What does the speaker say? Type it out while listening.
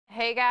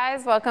Hey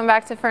guys, welcome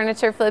back to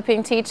Furniture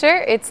Flipping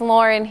Teacher. It's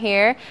Lauren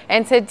here,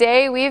 and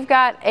today we've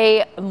got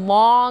a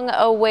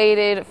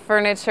long-awaited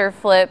furniture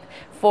flip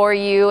for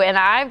you, and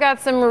I've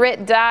got some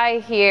RIT dye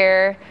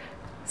here,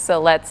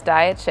 so let's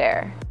dye a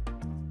chair.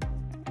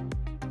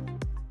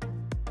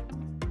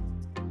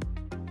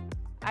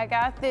 I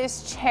got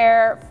this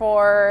chair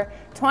for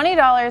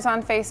 $20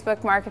 on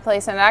Facebook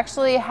Marketplace, and it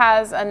actually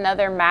has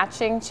another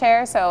matching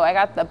chair, so I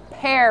got the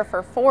pair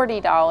for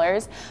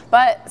 $40.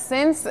 But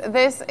since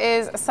this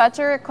is such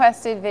a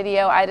requested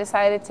video, I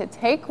decided to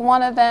take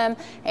one of them,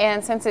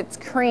 and since it's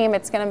cream,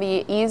 it's going to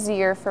be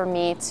easier for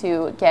me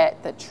to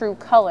get the true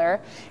color.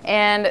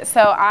 And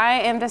so I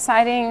am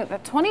deciding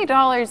that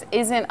 $20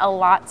 isn't a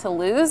lot to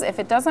lose. If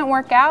it doesn't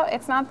work out,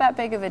 it's not that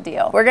big of a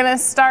deal. We're going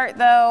to start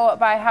though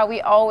by how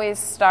we always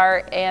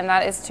start, and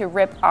that is to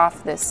rip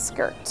off this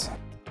skirt.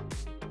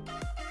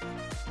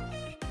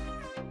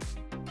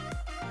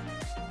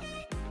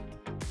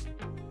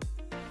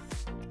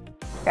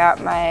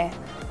 Got my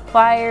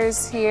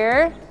pliers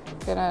here.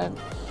 Gonna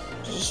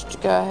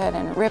just go ahead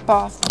and rip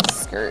off the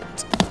skirt.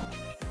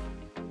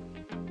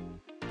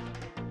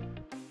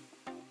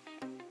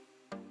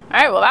 All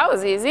right, well that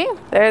was easy.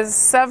 There's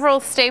several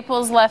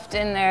staples left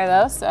in there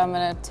though, so I'm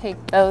gonna take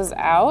those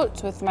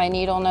out with my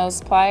needle nose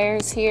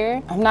pliers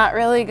here. I'm not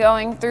really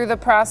going through the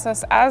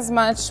process as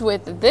much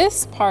with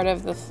this part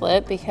of the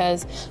flip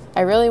because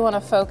I really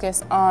wanna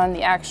focus on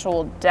the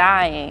actual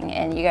dyeing,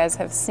 and you guys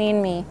have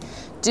seen me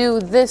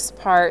do this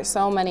part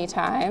so many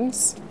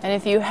times. And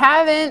if you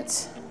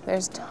haven't,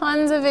 there's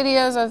tons of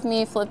videos of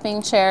me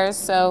flipping chairs,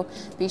 so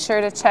be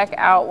sure to check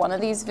out one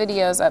of these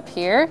videos up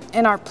here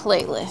in our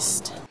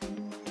playlist.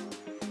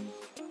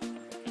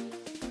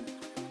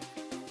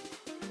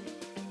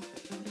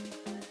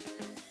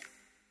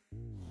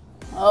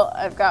 Well,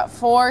 I've got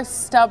 4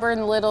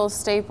 stubborn little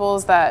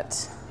staples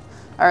that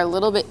are a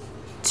little bit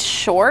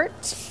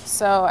short,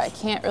 so I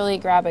can't really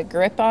grab a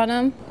grip on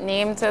them.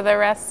 Neem to the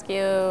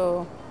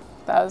rescue.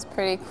 That was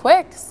pretty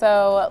quick,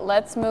 so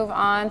let's move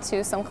on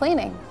to some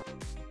cleaning.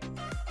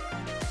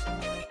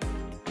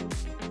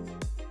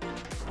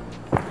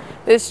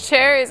 This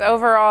chair is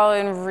overall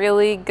in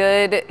really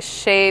good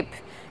shape,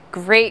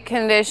 great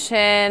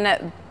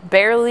condition,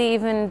 barely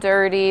even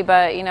dirty,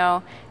 but you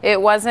know, it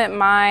wasn't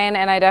mine,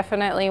 and I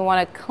definitely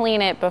want to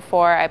clean it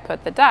before I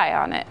put the dye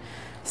on it.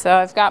 So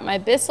I've got my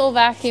Bissell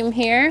vacuum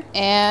here,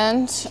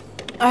 and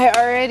I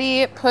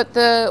already put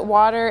the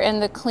water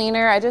in the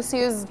cleaner. I just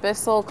used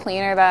Bissell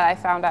cleaner that I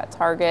found at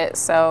Target,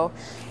 so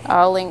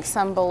I'll link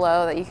some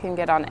below that you can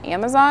get on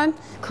Amazon.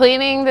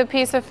 Cleaning the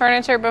piece of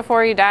furniture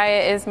before you dye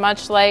it is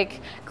much like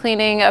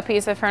cleaning a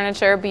piece of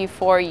furniture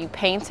before you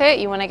paint it.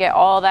 You want to get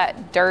all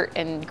that dirt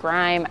and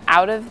grime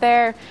out of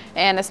there,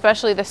 and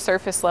especially the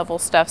surface level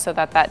stuff, so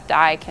that that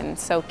dye can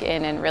soak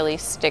in and really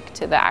stick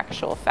to the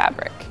actual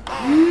fabric.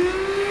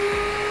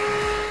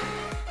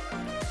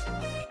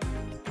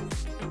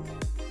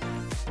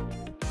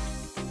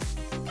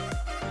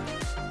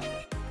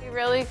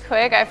 Really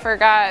quick, I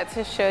forgot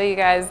to show you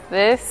guys,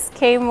 this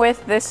came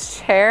with this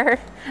chair.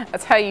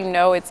 That's how you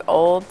know it's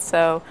old,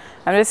 so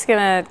I'm just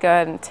gonna go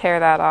ahead and tear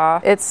that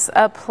off. It's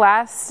a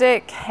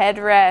plastic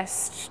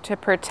headrest to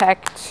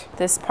protect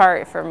this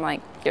part from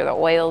like the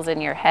oils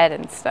in your head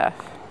and stuff.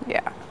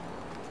 Yeah.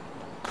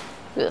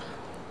 Ugh.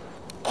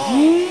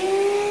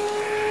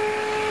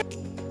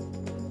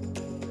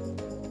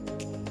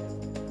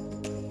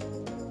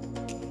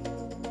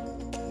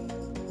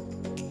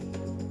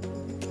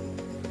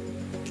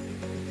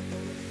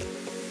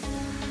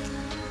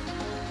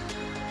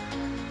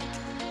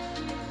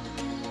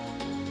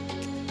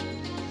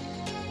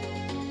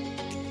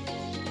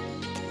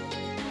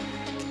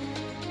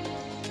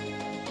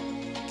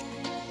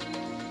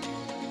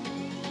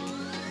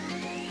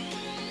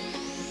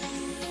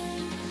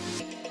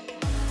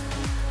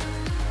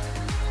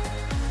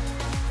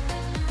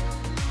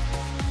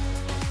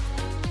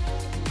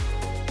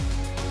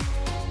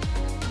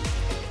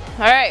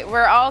 All right,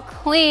 we're all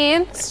clean.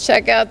 Let's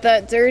check out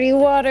that dirty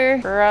water.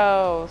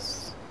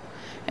 Gross.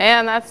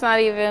 And that's not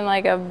even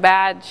like a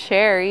bad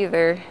chair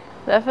either.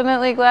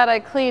 Definitely glad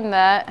I cleaned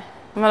that.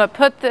 I'm gonna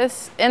put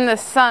this in the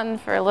sun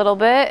for a little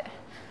bit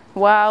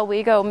while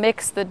we go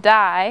mix the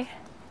dye.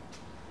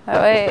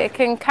 That way it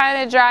can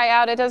kind of dry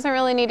out. It doesn't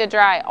really need to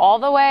dry all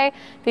the way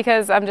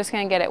because I'm just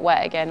gonna get it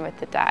wet again with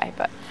the dye.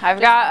 But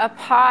I've got a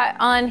pot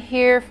on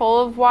here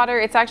full of water.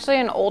 It's actually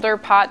an older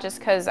pot just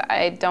because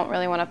I don't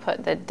really want to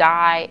put the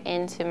dye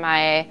into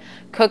my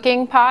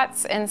cooking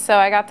pots. And so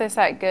I got this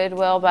at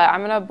Goodwill, but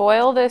I'm gonna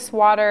boil this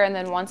water, and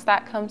then once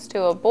that comes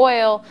to a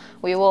boil,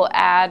 we will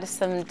add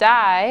some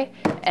dye,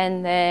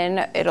 and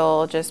then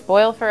it'll just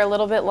boil for a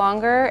little bit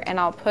longer, and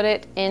I'll put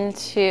it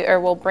into, or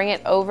we'll bring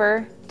it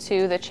over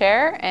to the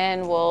chair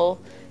and we'll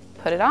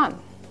put it on.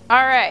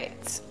 All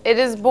right, it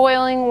is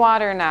boiling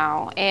water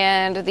now,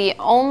 and the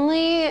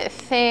only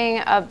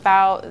thing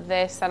about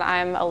this that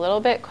I'm a little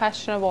bit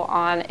questionable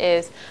on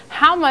is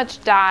how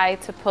much dye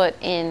to put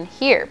in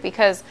here,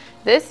 because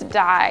this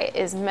dye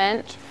is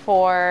meant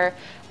for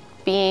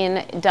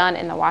being done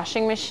in the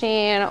washing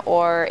machine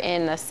or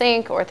in the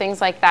sink or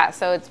things like that.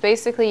 So it's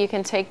basically you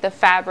can take the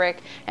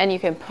fabric and you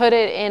can put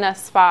it in a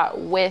spot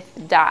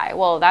with dye.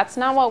 Well, that's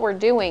not what we're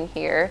doing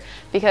here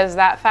because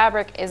that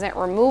fabric isn't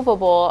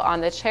removable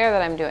on the chair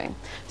that I'm doing.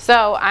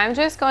 So I'm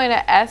just going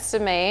to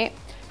estimate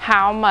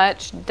how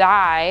much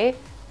dye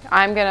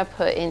I'm gonna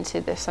put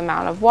into this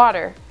amount of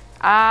water.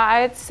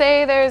 I'd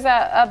say there's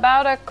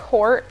about a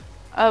quart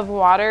of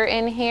water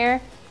in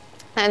here.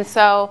 And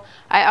so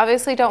I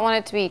obviously don't want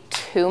it to be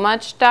too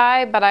much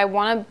dye, but I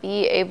want to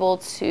be able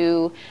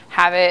to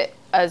have it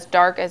as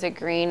dark as a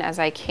green as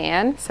I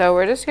can. So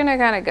we're just gonna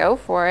kind of go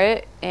for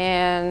it,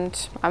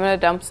 and I'm gonna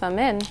dump some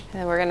in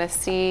and we're gonna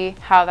see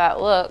how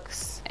that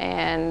looks.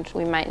 And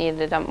we might need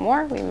to dump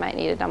more, we might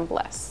need to dump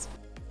less.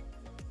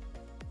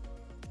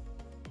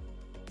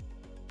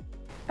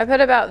 I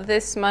put about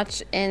this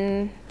much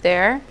in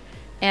there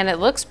and it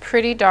looks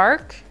pretty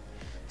dark.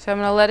 So I'm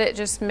gonna let it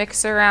just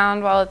mix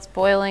around while it's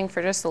boiling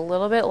for just a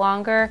little bit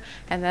longer,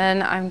 and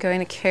then I'm going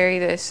to carry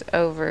this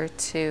over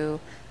to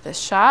the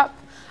shop.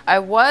 I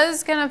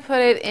was gonna put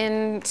it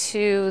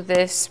into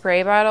this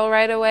spray bottle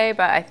right away,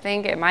 but I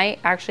think it might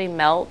actually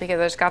melt because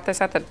I just got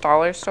this at the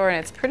dollar store and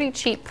it's pretty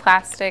cheap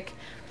plastic.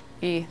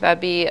 That'd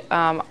be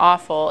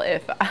awful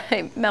if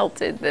I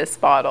melted this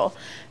bottle.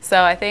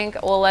 So I think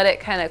we'll let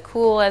it kind of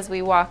cool as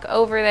we walk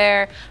over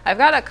there. I've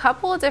got a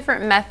couple of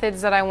different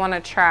methods that I want to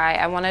try.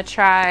 I want to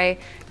try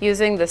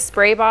using the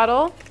spray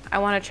bottle. I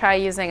want to try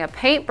using a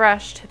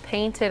paintbrush to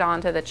paint it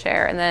onto the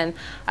chair. And then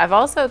I've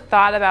also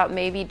thought about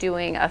maybe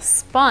doing a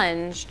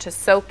sponge to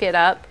soak it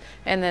up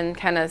and then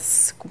kind of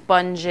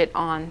sponge it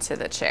onto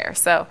the chair.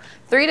 So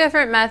 3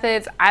 different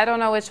methods. I don't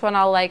know which one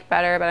I'll like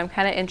better, but I'm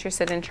kind of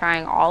interested in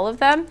trying all of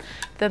them.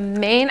 The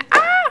main,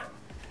 oh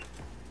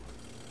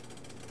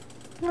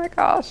my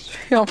gosh,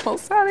 we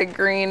almost had a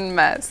green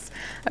mess.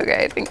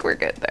 Okay, I think we're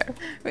good there.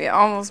 We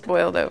almost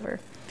boiled over.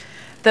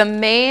 The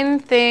main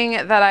thing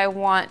that I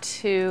want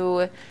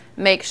to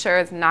make sure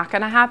is not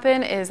gonna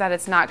happen is that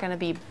it's not gonna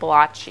be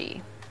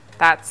blotchy.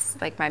 That's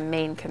like my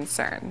main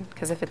concern,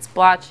 because if it's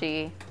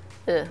blotchy,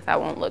 that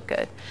won't look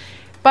good.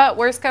 But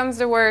worst comes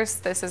to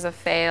worst, this is a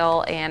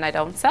fail and I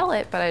don't sell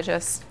it, but I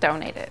just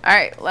donate it. All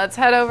right, let's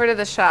head over to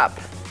the shop.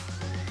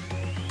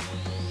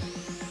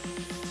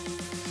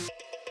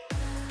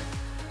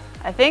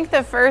 I think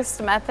the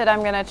first method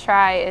I'm gonna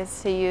try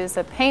is to use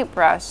a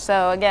paintbrush.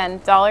 So again,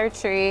 Dollar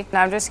Tree, and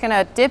I'm just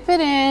gonna dip it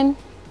in,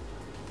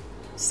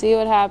 see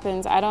what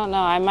happens. I don't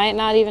know, I might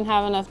not even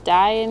have enough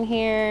dye in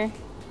here.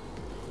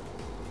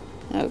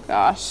 Oh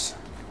gosh,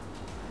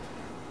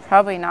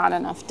 probably not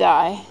enough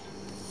dye.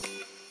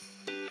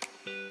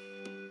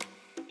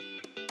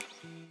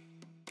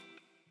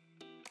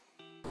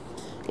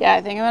 Yeah,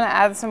 I think I'm gonna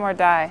add some more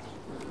dye.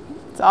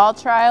 It's all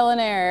trial and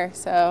error,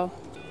 so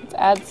let's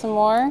add some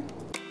more.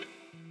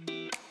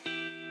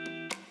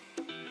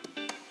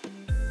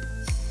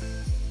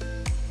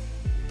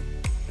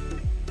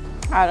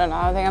 I don't know,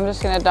 I think I'm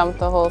just gonna dump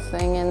the whole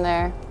thing in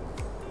there.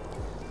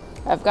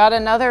 I've got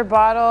another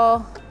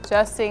bottle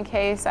just in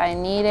case I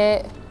need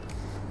it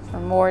for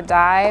more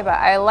dye, but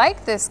I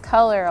like this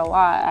color a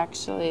lot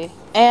actually.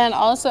 And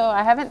also,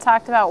 I haven't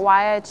talked about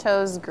why I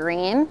chose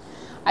green.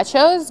 I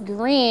chose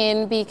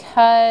green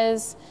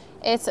because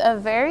it's a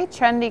very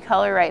trendy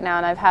color right now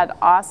and I've had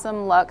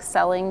awesome luck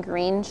selling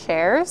green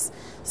chairs.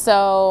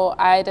 So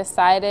I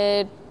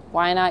decided,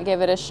 why not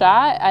give it a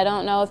shot? I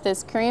don't know if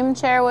this cream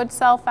chair would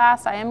sell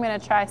fast. I am gonna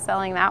try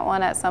selling that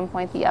one at some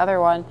point, the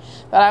other one.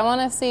 But I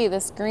wanna see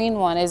this green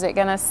one. Is it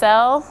gonna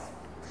sell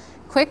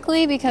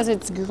quickly because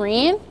it's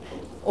green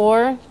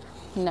or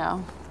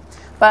no?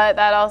 But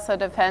that also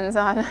depends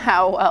on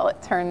how well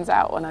it turns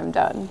out when I'm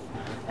done.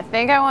 I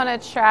think I wanna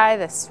try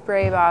the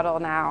spray bottle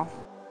now.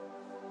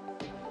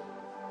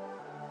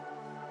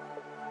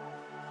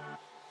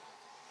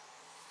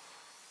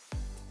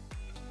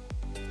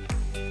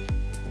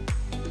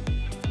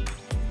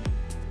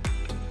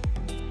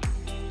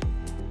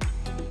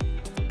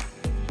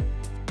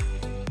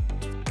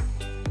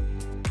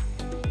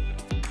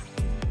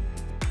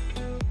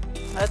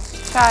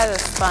 Let's try the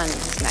sponge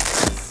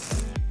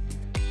next.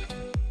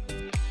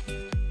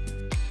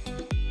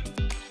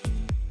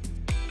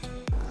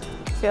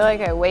 I feel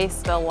like I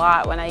waste a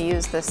lot when I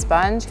use the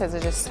sponge because I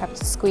just have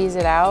to squeeze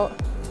it out.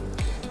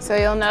 So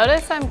you'll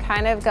notice I'm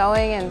kind of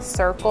going in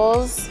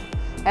circles,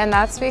 and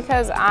that's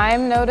because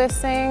I'm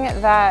noticing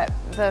that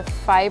the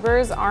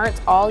fibers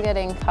aren't all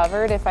getting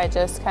covered if I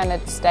just kind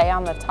of stay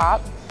on the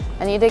top.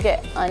 I need to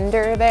get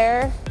under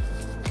there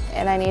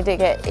and I need to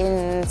get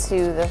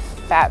into the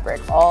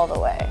fabric all the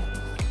way.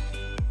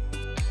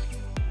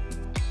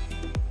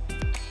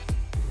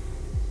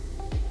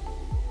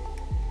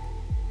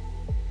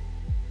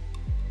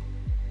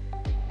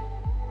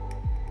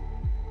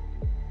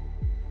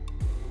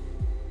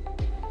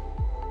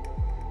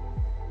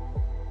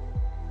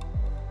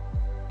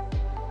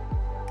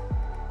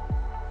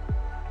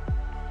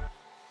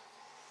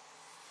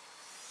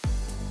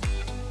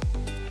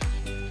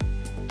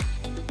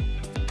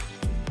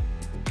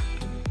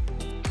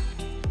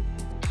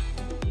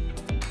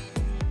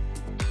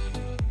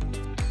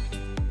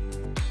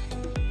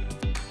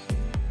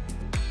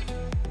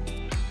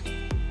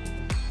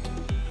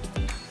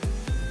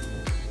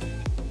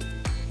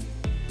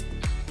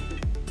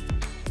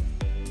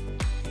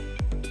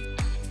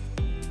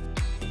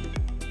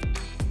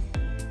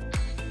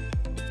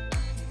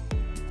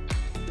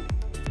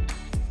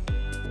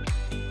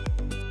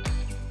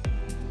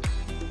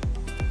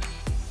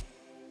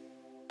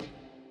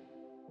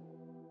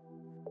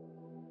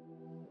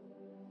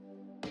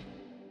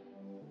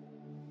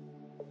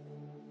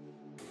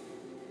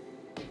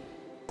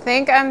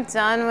 think I'm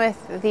done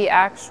with the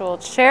actual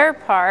chair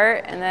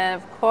part, and then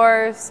of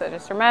course I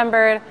just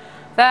remembered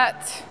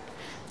that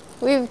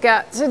we've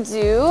got to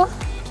do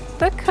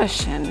the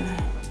cushion.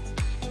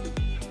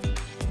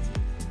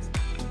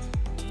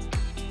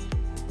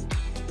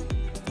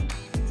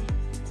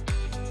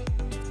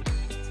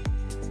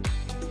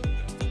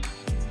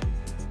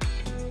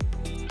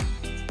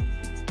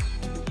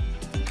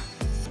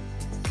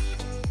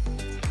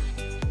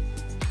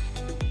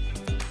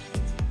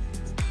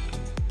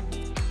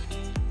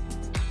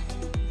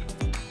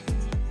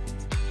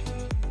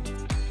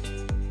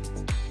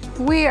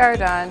 We are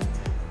done.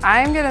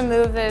 I'm gonna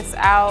move this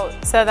out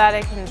so that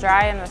it can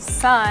dry in the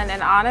sun,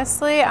 and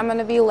honestly, I'm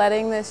gonna be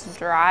letting this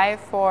dry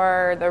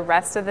for the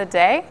rest of the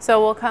day.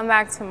 So we'll come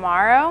back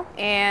tomorrow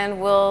and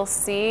we'll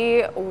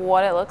see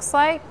what it looks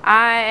like.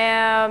 I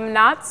am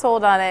not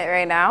sold on it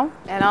right now.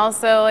 And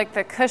also, like,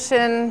 the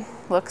cushion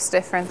looks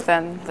different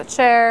than the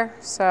chair,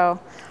 so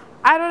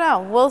I don't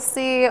know. We'll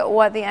see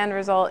what the end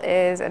result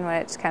is and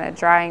when it's kind of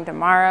drying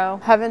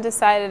tomorrow. Haven't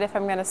decided if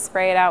I'm gonna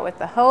spray it out with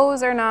the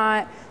hose or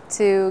not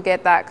to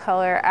get that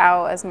color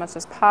out as much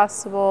as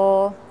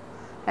possible.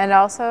 And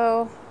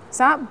also, it's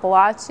not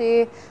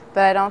blotchy,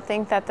 but I don't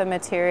think that the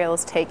material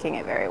is taking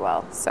it very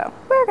well. So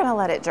we're gonna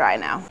let it dry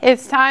now.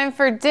 It's time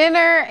for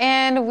dinner,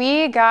 and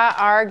we got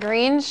our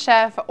Green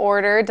Chef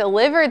order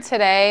delivered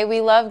today.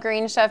 We love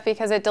Green Chef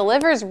because it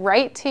delivers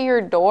right to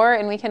your door,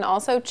 and we can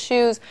also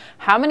choose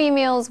how many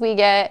meals we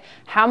get,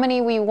 how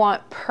many we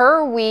want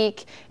per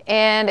week,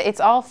 and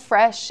it's all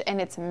fresh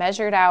and it's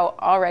measured out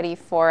already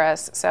for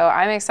us. So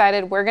I'm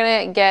excited. We're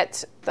gonna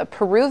get the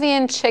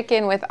Peruvian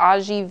chicken with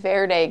ají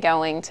verde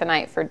going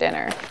tonight for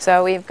dinner.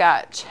 So we've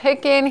got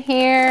chicken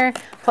here,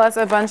 plus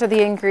a bunch of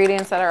the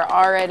ingredients that are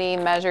already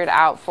measured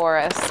out for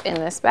us in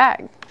this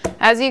bag.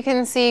 As you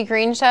can see,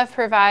 Green Chef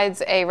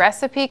provides a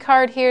recipe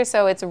card here,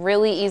 so it's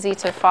really easy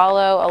to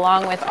follow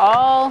along with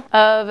all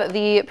of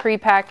the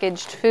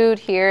prepackaged food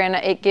here, and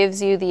it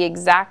gives you the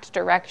exact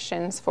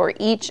directions for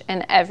each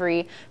and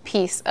every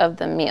piece of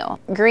the meal.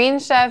 Green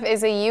Chef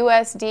is a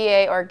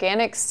USDA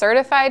organic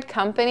certified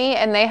company,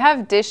 and they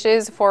have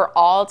dishes for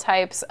all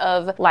types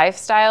of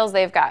lifestyles.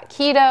 They've got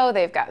keto,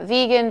 they've got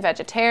vegan,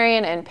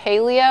 vegetarian, and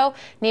paleo.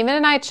 Neiman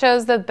and I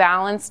chose the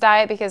balanced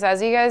diet because,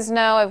 as you guys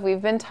know, if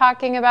we've been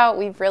talking about,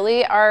 we really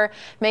are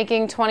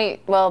making the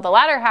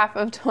latter half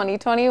of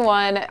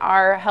 2021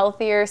 our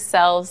healthier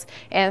selves,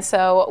 and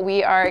so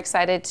we are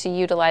excited to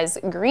utilize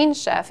Green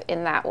Chef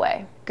in that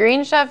way.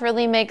 Green Chef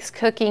really makes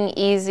cooking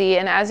easy,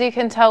 and as you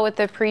can tell with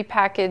the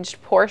prepackaged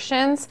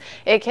portions,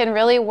 it can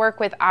really work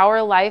with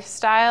our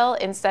lifestyle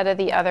instead of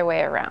the other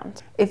way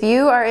around. If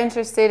you are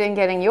interested in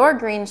getting your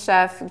Green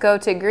Chef, go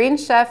to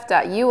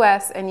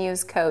greenchef.us and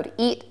use code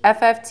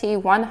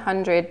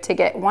EATFFT100 to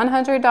get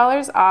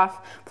 $100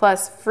 off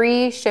plus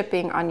free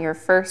shipping on your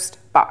first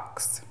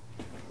box.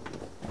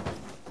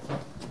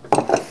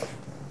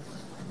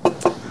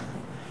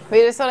 We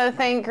just want to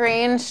thank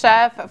Green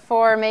Chef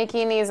for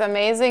making these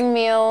amazing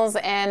meals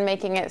and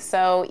making it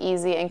so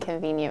easy and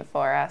convenient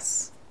for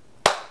us.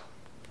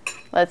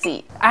 Let's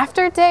eat.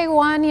 After day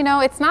one, you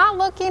know, it's not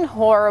looking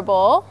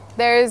horrible.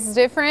 There's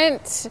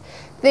different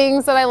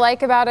things that I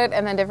like about it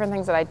and then different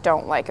things that I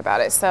don't like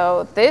about it.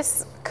 So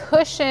this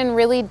cushion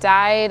really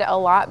dyed a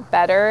lot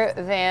better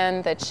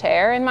than the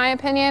chair, in my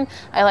opinion.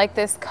 I like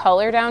this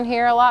color down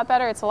here a lot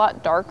better. It's a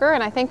lot darker,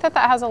 and I think that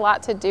has a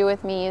lot to do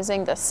with me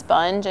using the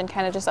sponge and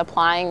kind of just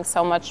applying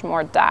so much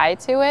more dye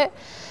to it.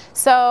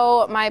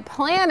 So my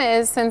plan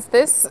is, since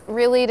this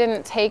really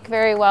didn't take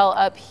very well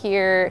up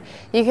here,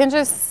 you can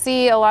just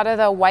see a lot of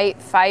the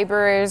white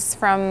fibers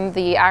from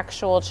the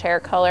actual chair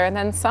color, and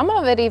then some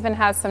of it even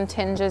has some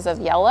tinges of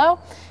yellow,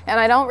 and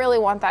I don't really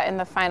want that in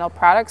the final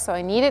product, so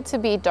I need it to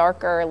be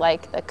darker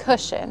like the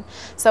cushion.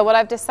 So what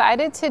I've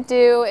decided to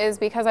do is,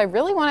 because I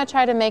really want to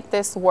try to make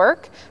this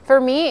work for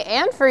me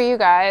and for you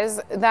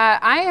guys,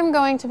 that I am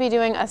going to be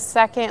doing a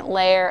second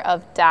layer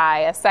of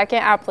dye, a second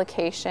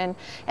application,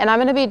 and I'm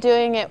going to be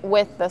doing it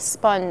with the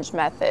sponge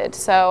method.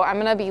 So I'm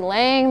going to be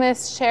laying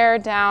this chair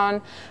down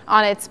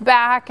on its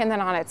back and then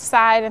on its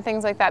side and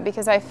things like that,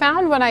 because I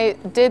found when I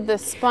did the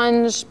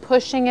sponge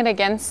pushing it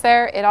against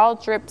there, it all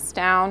drips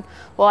down.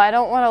 Well, I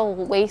don't want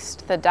to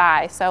waste the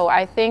dye, so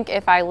I think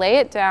if I lay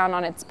it down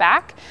on its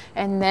back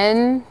and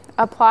then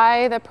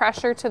apply the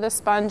pressure to the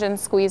sponge and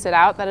squeeze it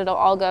out, that it'll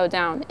all go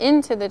down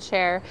into the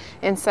chair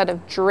instead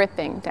of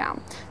dripping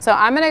down. So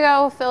I'm gonna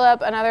go fill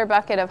up another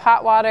bucket of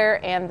hot water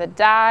and the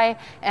dye,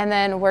 and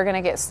then we're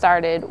gonna get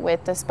started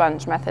with the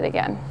sponge method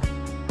again.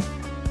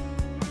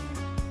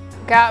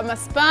 Got my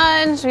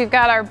sponge, we've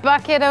got our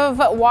bucket of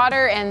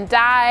water and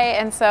dye,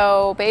 and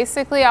so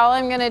basically all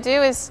I'm gonna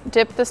do is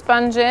dip the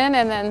sponge in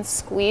and then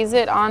squeeze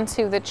it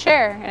onto the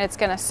chair, and it's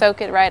gonna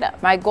soak it right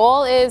up. My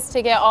goal is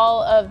to get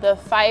all of the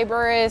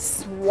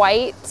fibrous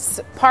white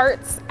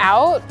parts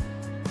out.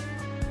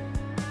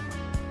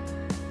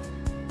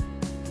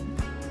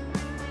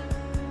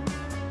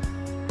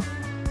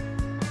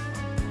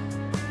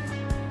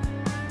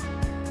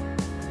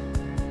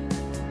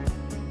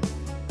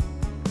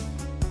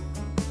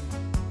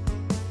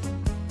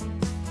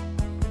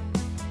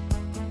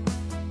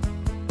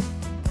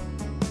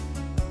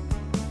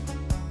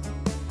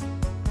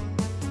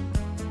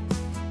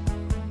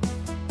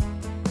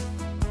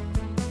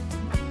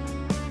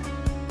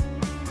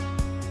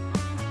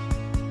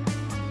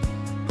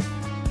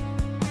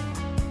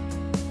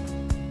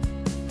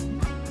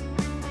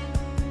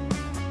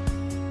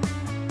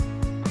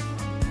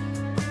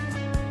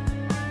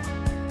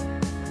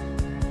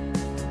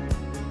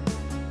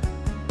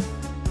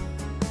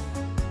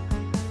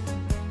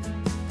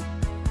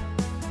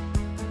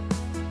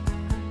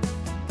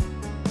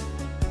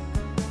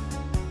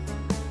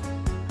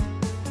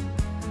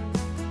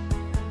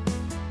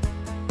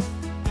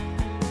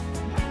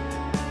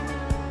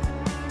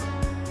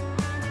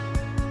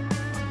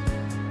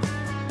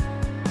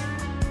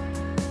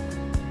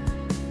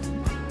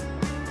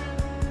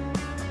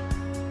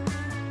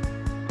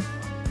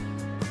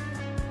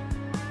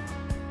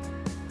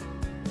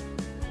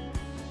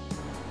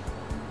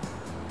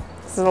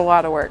 This is a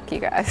lot of work, you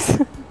guys.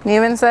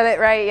 Neiman said it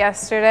right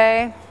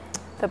yesterday.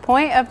 The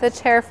point of the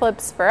chair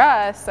flips for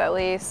us, at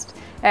least,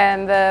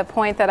 and the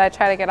point that I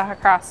try to get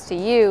across to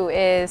you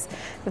is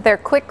that they're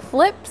quick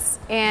flips,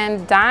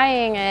 and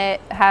dyeing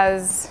it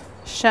has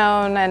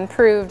shown and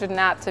proved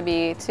not to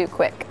be too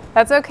quick.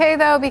 That's okay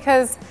though,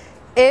 because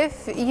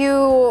if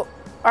you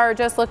are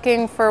just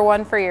looking for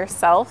one for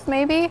yourself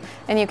maybe,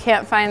 and you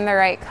can't find the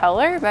right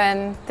color,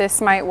 then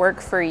this might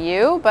work for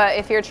you. But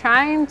if you're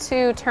trying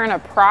to turn a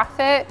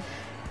profit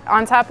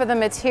on top of the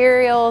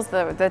materials,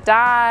 the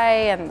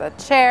dye and the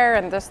chair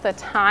and just the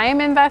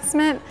time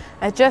investment,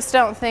 I just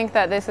don't think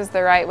that this is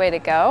the right way to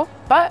go.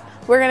 But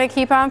we're gonna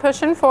keep on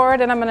pushing forward,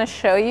 and I'm gonna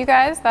show you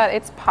guys that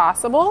it's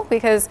possible,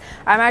 because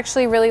I'm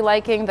actually really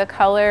liking the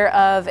color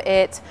of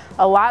it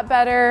a lot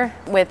better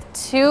with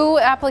 2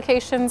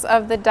 applications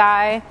of the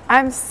dye.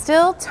 I'm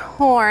still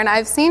torn.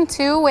 I've seen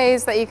 2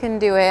 ways that you can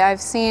do it.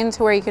 I've seen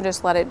to where you can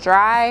just let it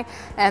dry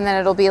and then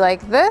it'll be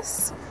like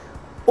this.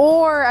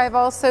 Or I've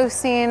also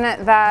seen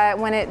that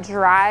when it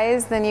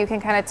dries, then you can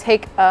kind of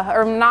take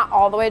or not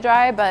all the way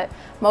dry, but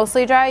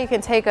mostly dry, you can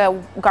take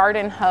a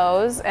garden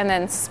hose and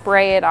then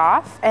spray it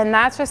off. And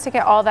that's just to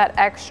get all that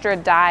extra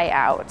dye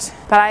out.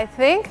 But I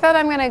think that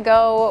I'm gonna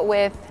go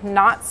with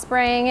not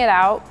spraying it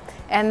out.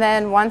 And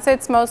then once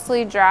it's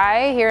mostly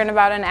dry, here in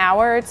about an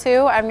hour or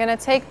 2, I'm gonna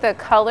take the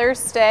Color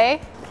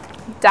Stay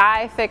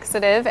dye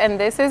fixative, and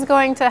this is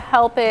going to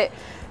help it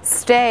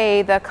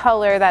stay the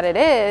color that it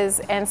is,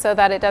 and so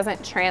that it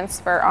doesn't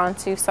transfer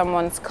onto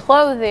someone's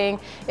clothing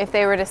if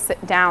they were to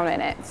sit down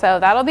in it. So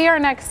that'll be our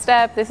next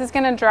step. This is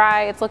gonna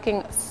dry. It's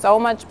looking so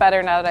much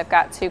better now that I've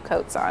got 2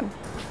 coats on.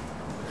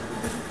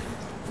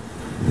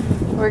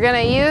 We're gonna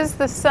use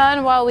the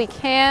sun while we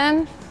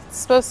can. It's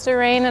supposed to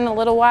rain in a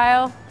little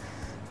while.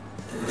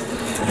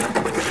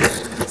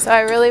 So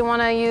I really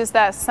wanna use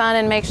that sun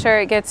and make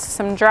sure it gets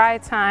some dry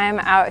time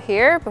out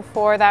here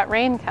before that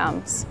rain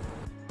comes.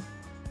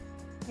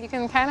 You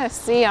can kind of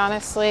see,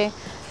 honestly,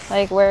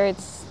 like where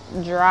it's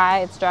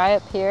dry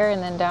up here,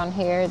 and then down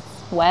here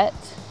it's wet.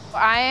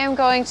 I am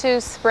going to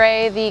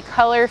spray the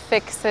color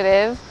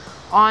fixative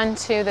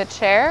onto the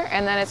chair,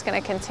 and then it's going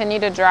to continue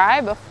to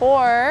dry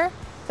before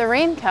the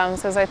rain comes,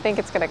 because I think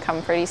it's going to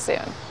come pretty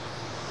soon.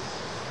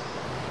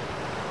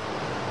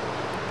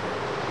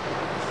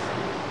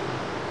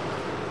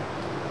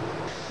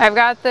 I've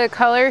got the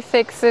color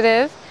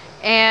fixative.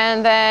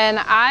 And then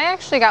I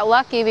actually got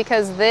lucky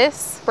because this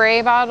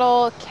spray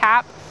bottle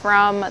cap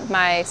from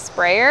my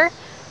sprayer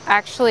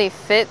actually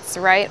fits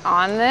right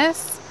on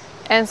this.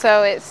 And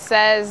so it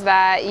says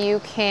that you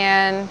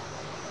can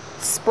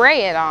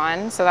spray it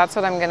on. So that's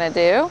what I'm gonna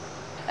do.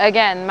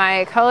 Again,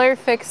 my color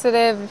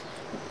fixative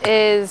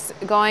is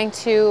going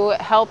to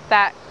help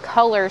that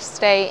color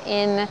stay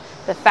in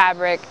the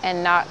fabric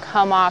and not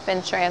come off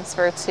and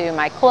transfer to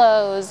my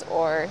clothes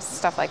or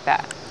stuff like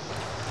that.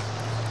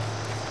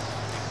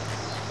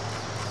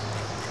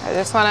 I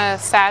just want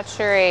to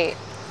saturate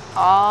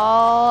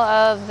all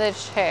of the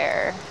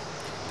chair.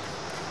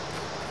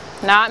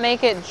 Not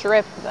make it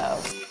drip though.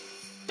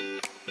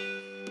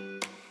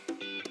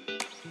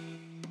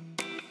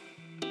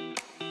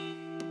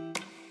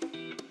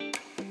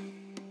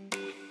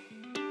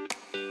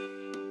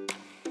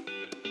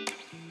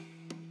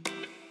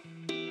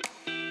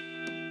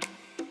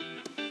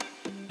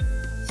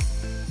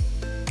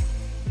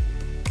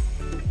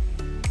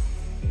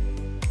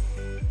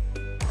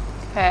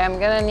 Okay, I'm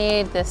gonna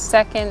need the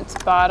second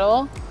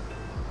bottle.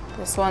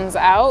 This one's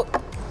out.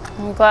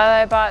 I'm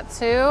glad I bought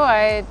 2.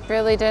 I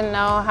really didn't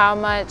know how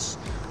much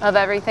of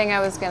everything I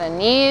was gonna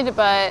need,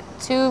 but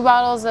 2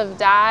 bottles of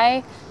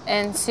dye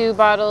and 2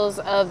 bottles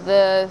of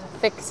the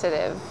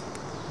fixative.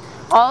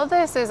 All of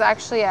this is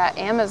actually at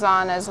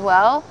Amazon as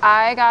well.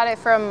 I got it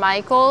from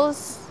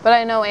Michael's, but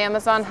I know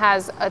Amazon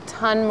has a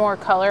ton more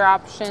color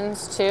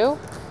options too.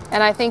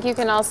 And I think you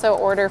can also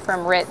order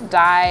from RIT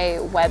Dye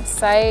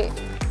website.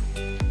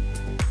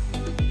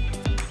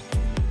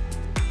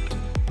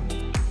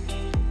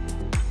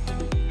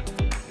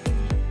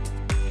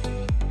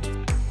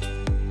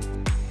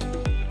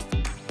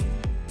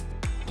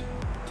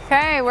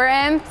 Okay, we're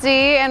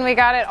empty and we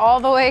got it all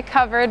the way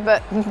covered,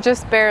 but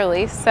just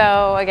barely.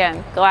 So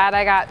again, glad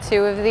I got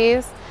 2 of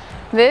these.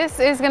 This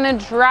is gonna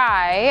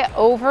dry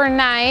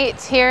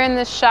overnight here in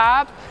the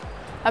shop.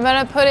 I'm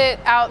gonna put it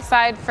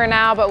outside for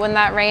now, but when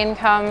that rain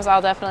comes,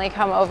 I'll definitely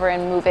come over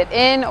and move it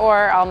in,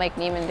 or I'll make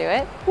Neiman do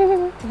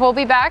it. We'll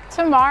be back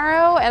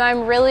tomorrow, and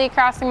I'm really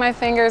crossing my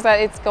fingers that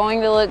it's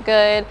going to look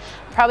good.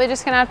 Probably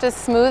just gonna have to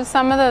smooth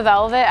some of the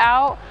velvet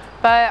out.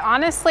 But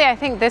honestly, I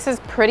think this is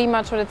pretty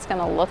much what it's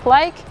gonna look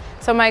like.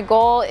 So my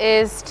goal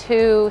is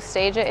to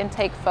stage it and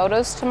take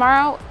photos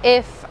tomorrow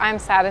if I'm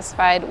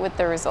satisfied with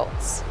the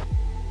results.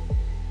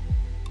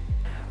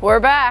 We're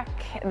back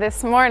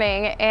this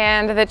morning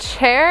and the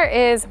chair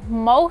is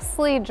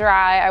mostly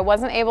dry. I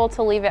wasn't able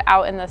to leave it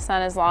out in the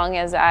sun as long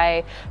as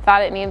I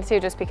thought it needed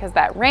to just because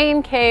that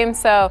rain came.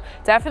 So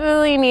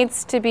definitely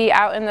needs to be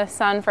out in the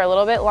sun for a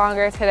little bit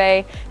longer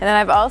today. And then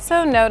I've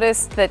also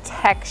noticed the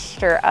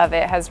texture of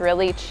it has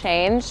really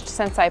changed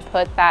since I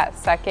put that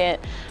second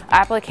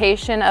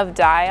application of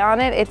dye on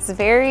it. It's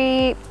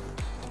very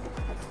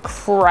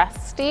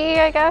crusty,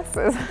 I guess.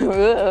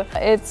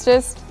 It's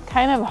just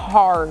kind of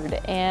hard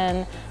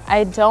and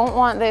I don't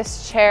want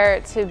this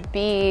chair to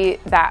be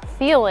that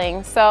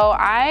feeling. So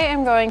I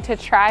am going to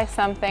try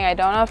something. I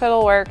don't know if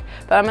it'll work,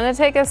 but I'm going to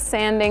take a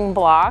sanding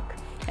block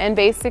and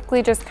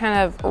basically just kind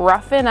of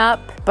roughen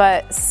up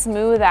but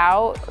smooth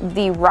out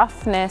the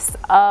roughness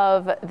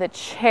of the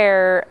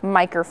chair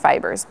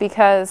microfibers,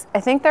 because I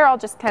think they're all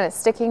just kind of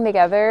sticking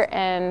together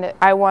and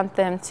I want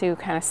them to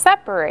kind of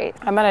separate.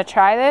 I'm going to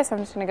try this. I'm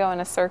just going to go in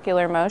a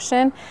circular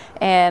motion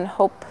and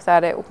hope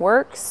that it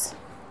works.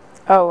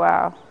 Oh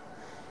wow.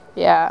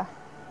 Yeah,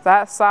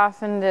 that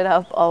softened it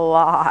up a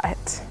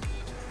lot.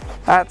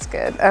 That's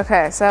good.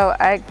 Okay, so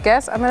I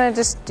guess I'm gonna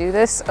just do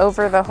this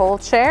over the whole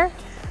chair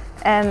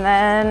and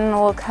then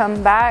we'll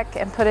come back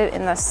and put it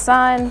in the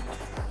sun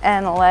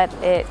and let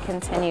it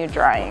continue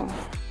drying.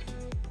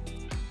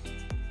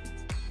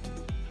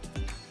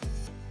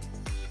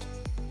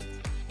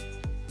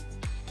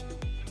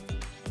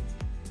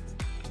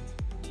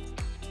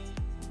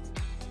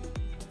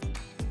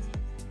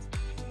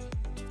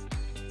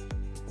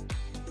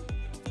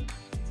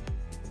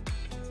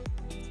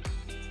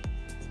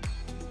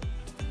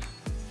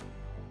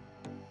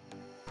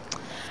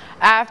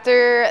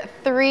 After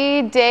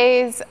 3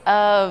 days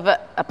of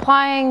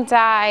applying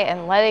dye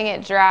and letting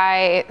it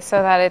dry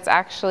so that it's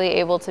actually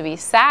able to be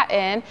sat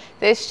in,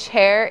 this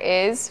chair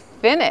is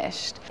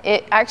finished.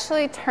 It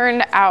actually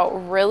turned out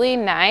really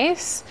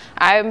nice.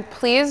 I'm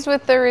pleased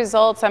with the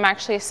results. I'm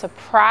actually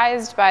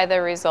surprised by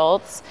the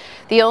results.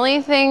 The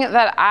only thing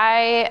that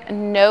I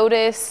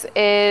notice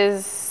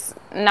is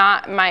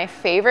not my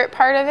favorite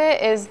part of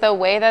it is the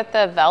way that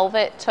the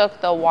velvet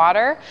took the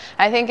water.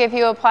 I think if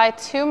you apply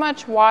too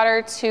much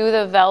water to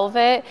the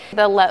velvet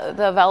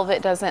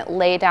doesn't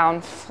lay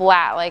down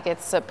flat like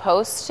it's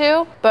supposed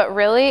to. But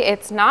really,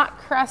 it's not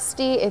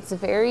crusty. It's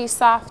very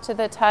soft to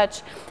the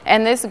touch.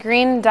 And this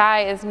green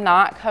dye is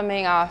not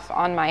coming off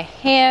on my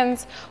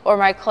hands or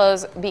my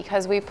clothes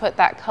because we put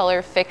that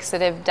color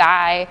fixative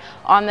dye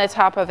on the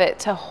top of it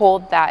to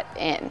hold that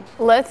in.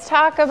 Let's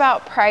talk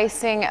about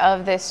pricing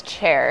of this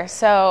chair.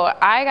 So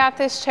I got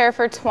this chair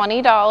for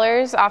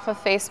 $20 off of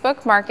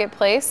Facebook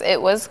Marketplace.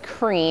 It was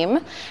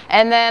cream.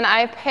 And then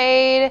I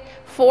paid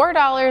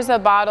 $4 a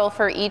bottle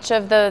for each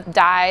of the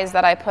dyes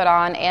that I put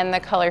on and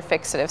the color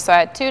fixative. So I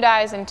had 2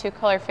 dyes and 2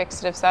 color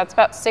fixatives, so that's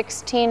about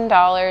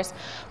 $16,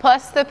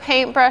 plus the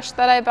paintbrush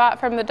that I bought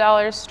from the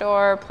dollar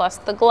store, plus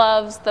the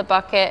gloves, the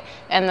bucket,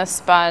 and the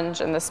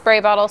sponge and the spray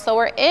bottle. So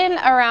we're in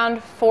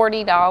around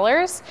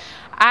 $40.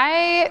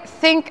 I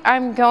think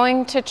I'm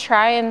going to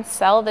try and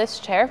sell this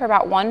chair for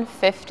about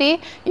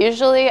 $150.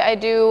 Usually I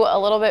do a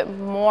little bit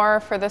more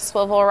for the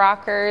swivel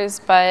rockers,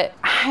 but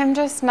I'm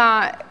just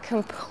not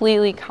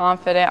completely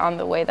confident on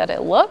the way that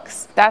it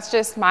looks. That's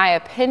just my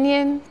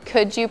opinion.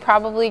 Could you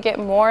probably get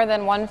more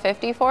than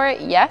 $150 for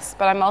it? Yes,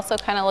 but I'm also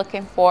kind of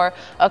looking for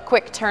a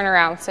quick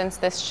turnaround since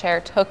this chair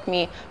took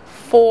me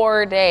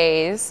 4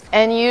 days,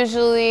 and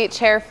usually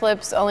chair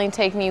flips only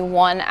take me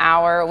 1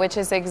 hour, which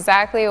is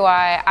exactly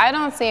why I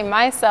don't see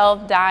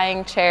myself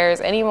dyeing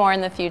chairs anymore in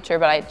the future,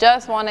 but I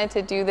just wanted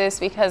to do this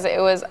because it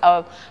was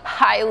a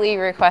highly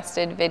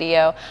requested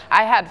video.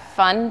 I had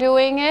fun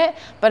doing it,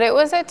 but it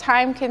was a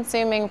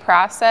time-consuming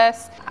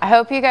process. I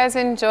hope you guys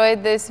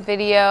enjoyed this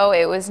video.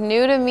 It was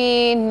new to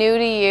me, new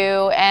to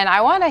you, and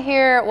I want to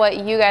hear what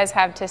you guys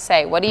have to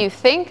say. What do you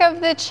think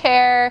of the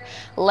chair?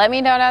 Let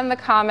me know down in the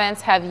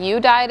comments. Have you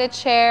dyed a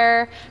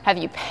chair? Have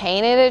you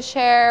painted a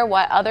chair?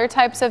 What other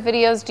types of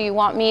videos do you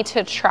want me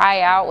to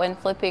try out when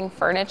flipping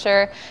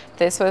furniture?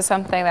 This was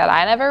something that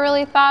I never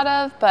really thought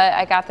of, but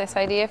I got this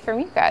idea from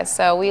you guys.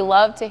 So we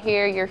love to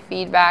hear your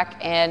feedback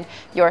and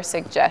your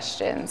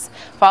suggestions.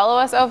 Follow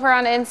us over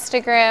on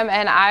Instagram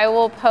and I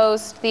will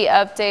post the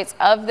updates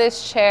of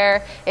this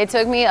chair. It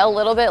took me a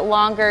little bit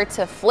longer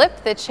to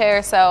flip the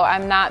chair, so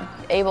I'm not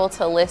able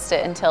to list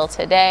it until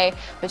today,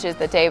 which is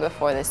the day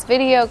before this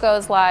video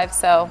goes live.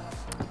 So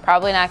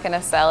probably not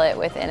gonna sell it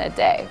within a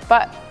day,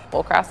 but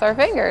we'll cross our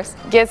fingers.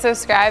 Get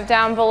subscribed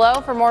down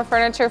below for more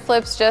furniture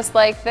flips just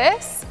like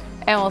this,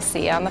 and we'll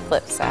see you on the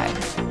flip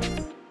side.